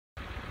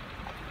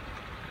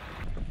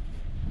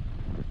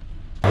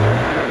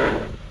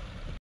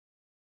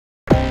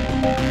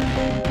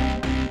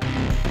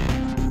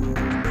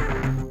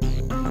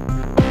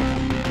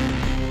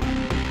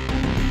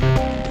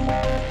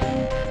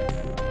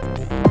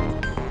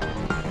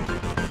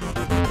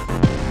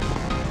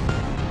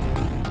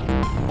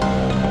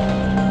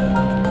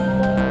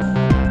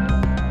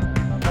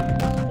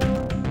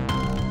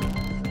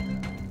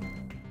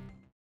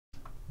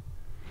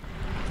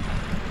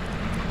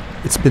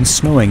been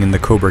snowing in the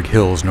Coburg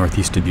Hills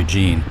northeast of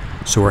Eugene,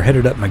 so we're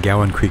headed up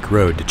McGowan Creek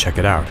Road to check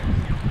it out.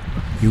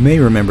 You may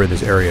remember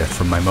this area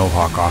from my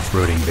Mohawk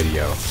off-roading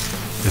video,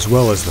 as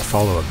well as the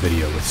follow-up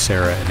video with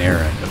Sarah and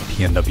Aaron of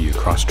PNW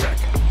Crosstrek.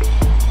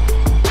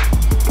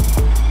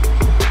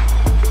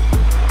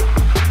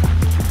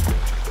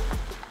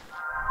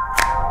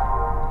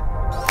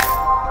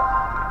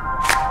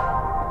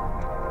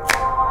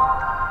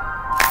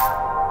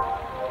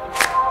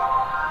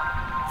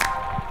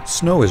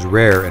 Snow is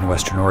rare in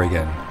western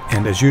Oregon,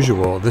 and as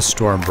usual, this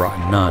storm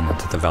brought none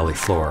to the valley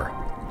floor.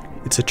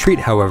 It's a treat,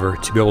 however,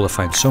 to be able to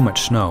find so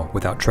much snow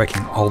without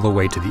trekking all the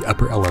way to the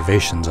upper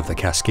elevations of the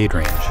Cascade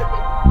Range.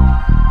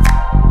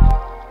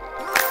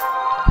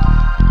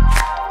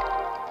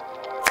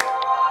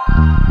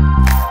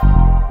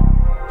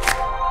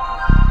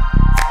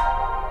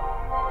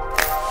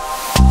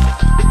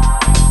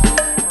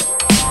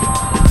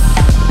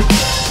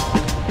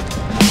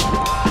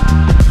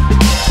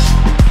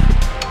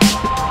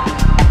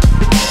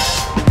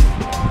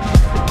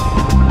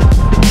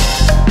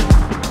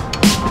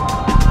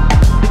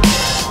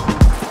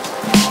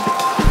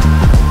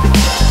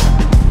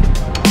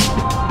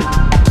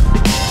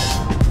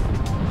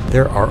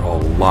 There are a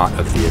lot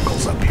of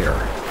vehicles up here.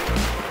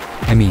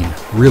 I mean,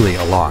 really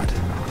a lot.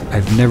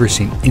 I've never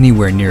seen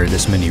anywhere near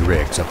this many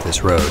rigs up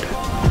this road.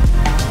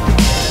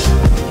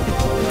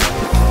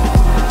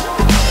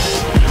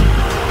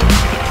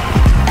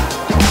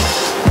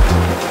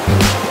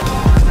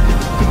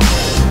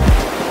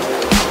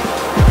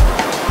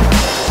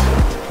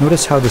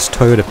 Notice how this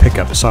Toyota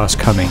pickup saw us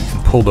coming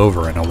and pulled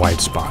over in a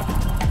wide spot.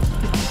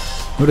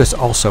 Notice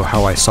also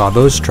how I saw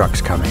those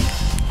trucks coming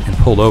and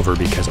pulled over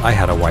because I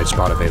had a wide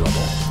spot available.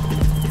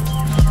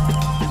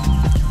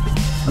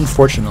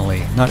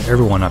 Unfortunately, not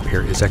everyone up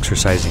here is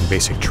exercising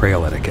basic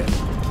trail etiquette,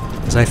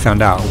 as I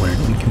found out when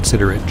an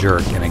inconsiderate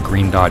jerk in a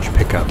green Dodge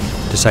pickup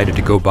decided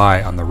to go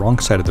by on the wrong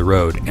side of the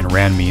road and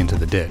ran me into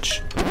the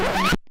ditch.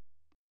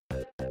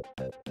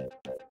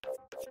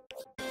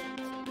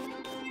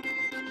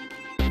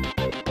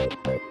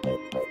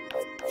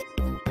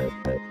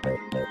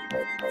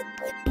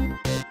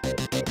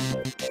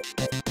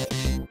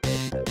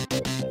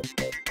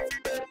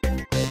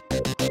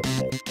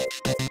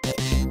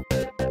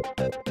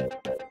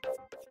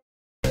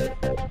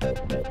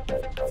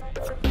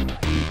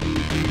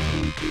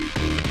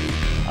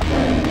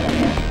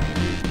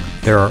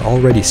 There are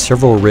already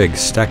several rigs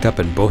stacked up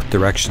in both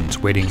directions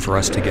waiting for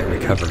us to get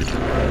recovered,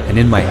 and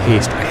in my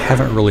haste I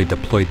haven't really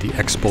deployed the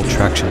X-Bolt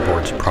traction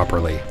boards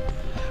properly.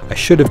 I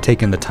should have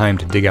taken the time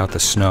to dig out the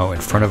snow in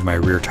front of my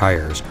rear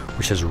tires,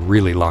 which has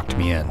really locked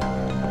me in.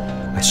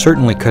 I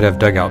certainly could have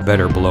dug out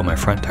better below my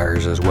front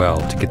tires as well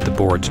to get the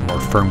boards more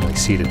firmly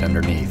seated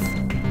underneath.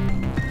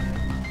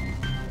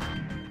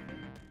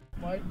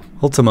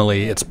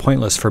 Ultimately, it's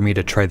pointless for me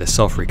to try the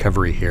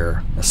self-recovery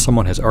here, as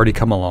someone has already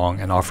come along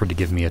and offered to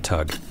give me a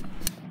tug.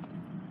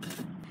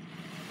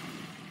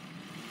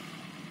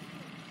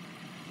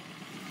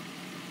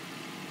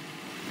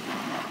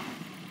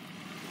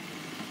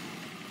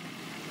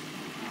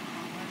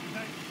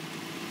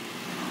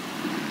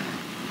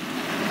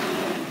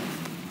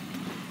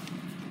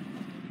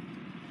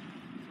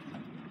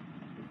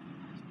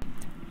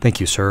 Thank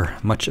you, sir.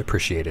 Much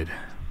appreciated.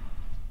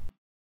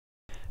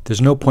 There's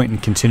no point in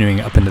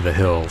continuing up into the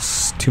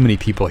hills. Too many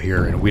people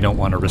here, and we don't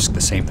want to risk the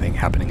same thing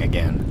happening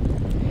again.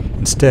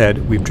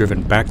 Instead, we've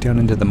driven back down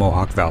into the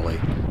Mohawk Valley,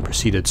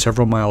 proceeded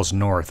several miles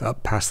north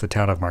up past the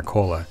town of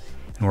Marcola,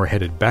 and we're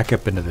headed back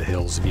up into the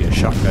hills via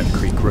Shotgun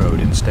Creek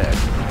Road instead.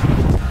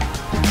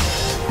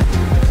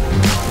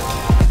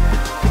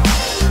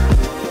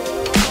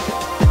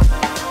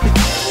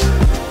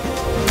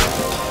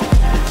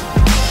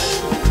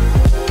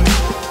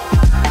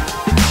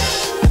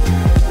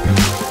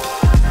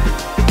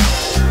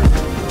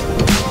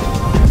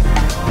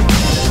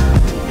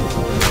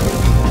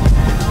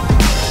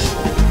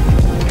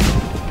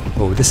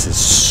 This is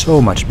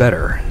so much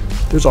better.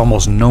 There's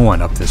almost no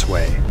one up this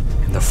way,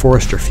 and the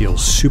forester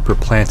feels super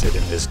planted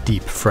in this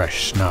deep,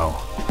 fresh snow.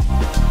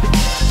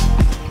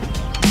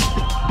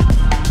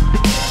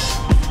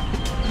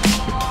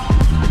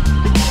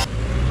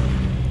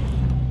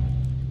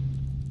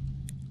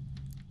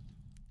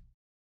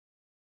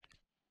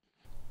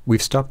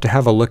 We've stopped to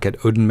have a look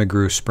at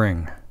Odin-McGrew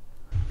Spring.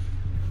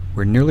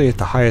 We're nearly at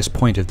the highest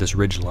point of this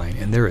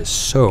ridgeline, and there is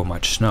so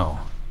much snow.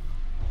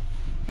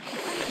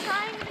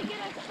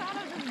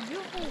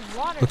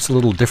 Looks a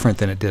little different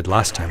than it did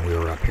last time we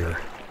were up here.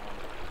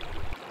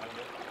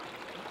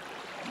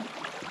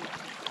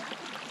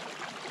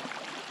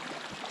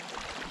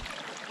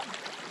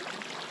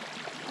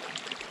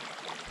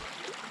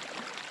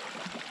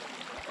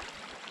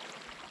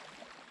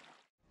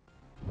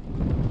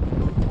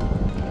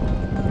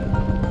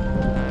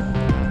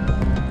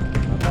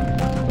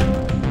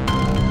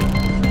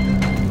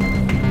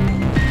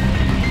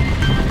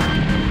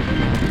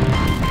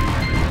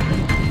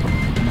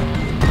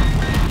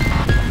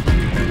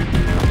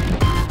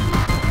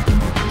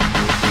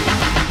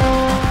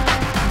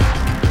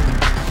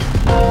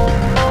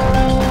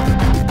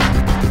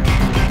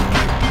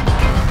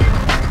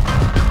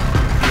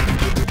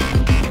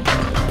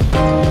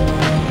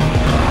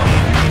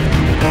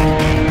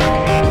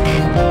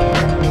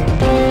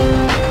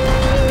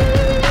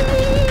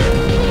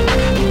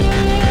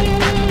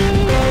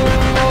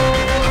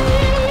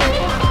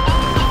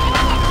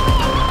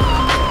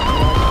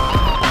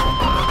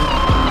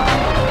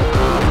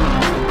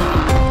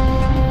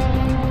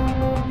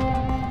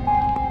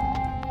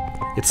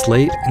 It's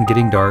late and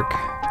getting dark.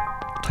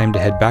 Time to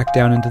head back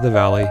down into the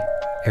valley,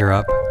 air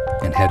up,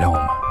 and head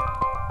home.